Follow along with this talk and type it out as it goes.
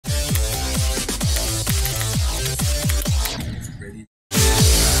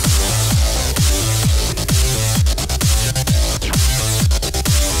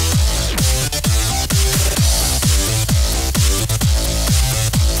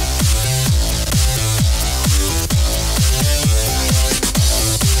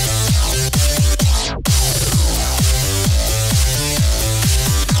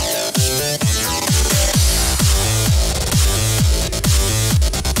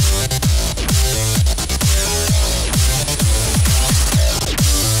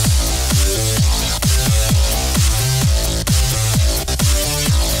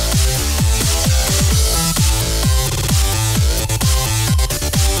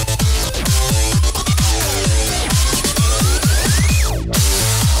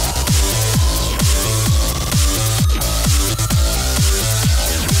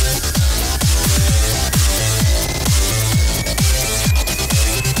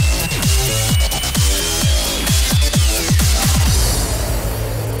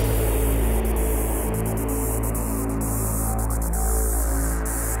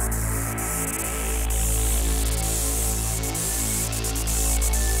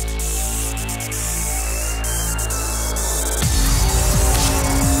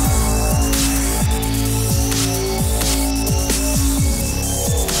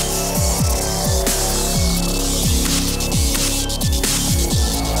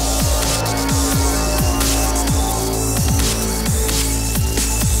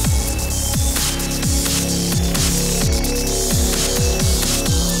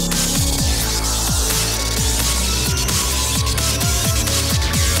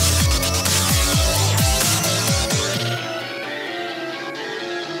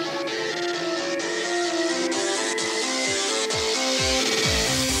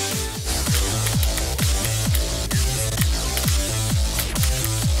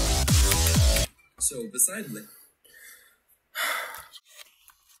So, beside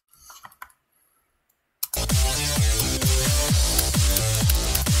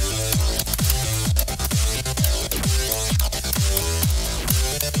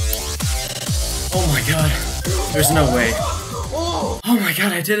Oh my god, there's no way. Oh my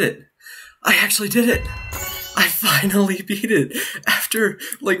god, I did it. I actually did it. I finally beat it. After,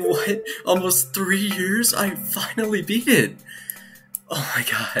 like, what? Almost 3 years? I finally beat it. Oh my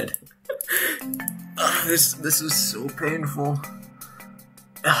god. This is so painful.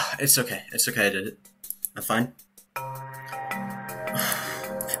 It's okay. It's okay, I did it. I'm fine.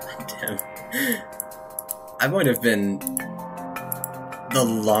 Damn. I might have been the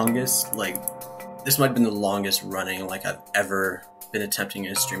longest, like, this might have been the longest running, like, I've ever been attempting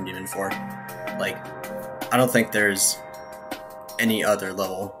a Stream Demon for. Like, I don't think there's any other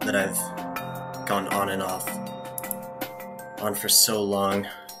level that I've gone on and off on for so long,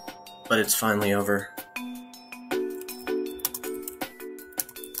 but it's finally over.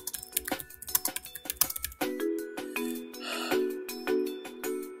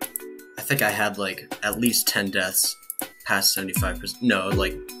 I think I had, like, at least 10 deaths past 75%. No,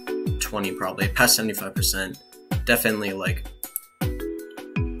 like, 20 probably. Past 75%. Definitely, like... I'm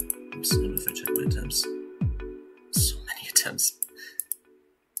just gonna if I check my attempts. So many attempts.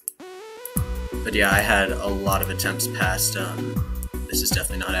 But yeah, I had a lot of attempts past, this is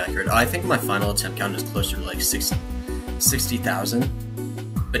definitely not accurate. I think my final attempt count is closer to, like, 60,000.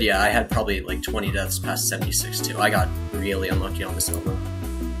 But yeah, I had probably, like, 20 deaths past 76 too. I got really unlucky on this level.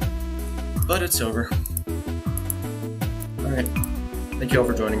 But it's over. Alright. Thank you all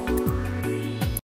for joining.